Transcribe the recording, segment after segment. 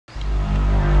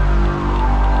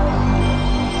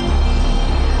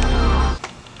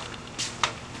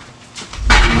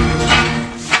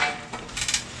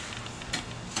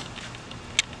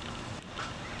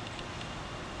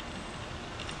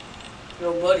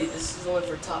buddy, this is only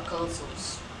for top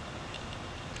consoles.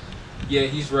 Yeah,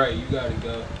 he's right. You gotta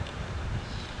go.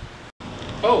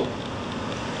 Oh,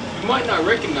 you might not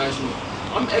recognize me.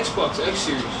 I'm Xbox X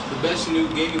Series, the best new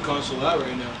gaming console out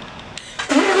right now.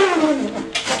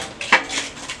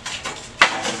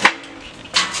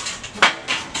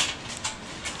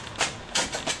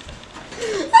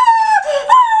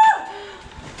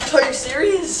 Are you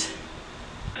serious?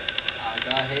 I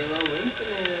got Halo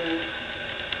Infinite.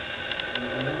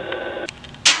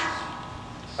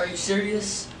 Are you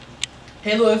serious?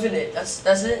 Halo Infinite,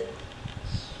 that's it?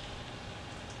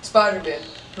 Spider-Man,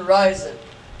 Horizon,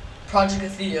 Project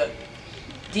Athea,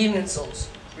 Demon Souls,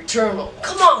 Returnal.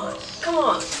 Come on! Come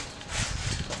on!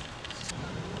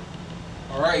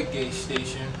 Alright, Gay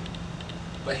Station.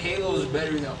 But Halo is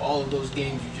better than all of those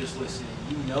games you just listed.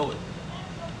 You know it.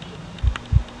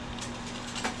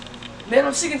 Man,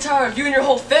 I'm sick and tired of you and your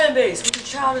whole fan base with your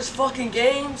childish fucking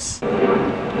games. You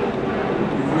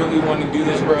really want to do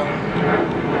this, bro? Alright.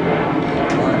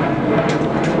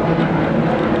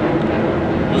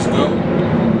 Let's go.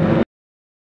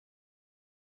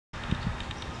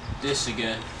 This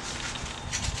again.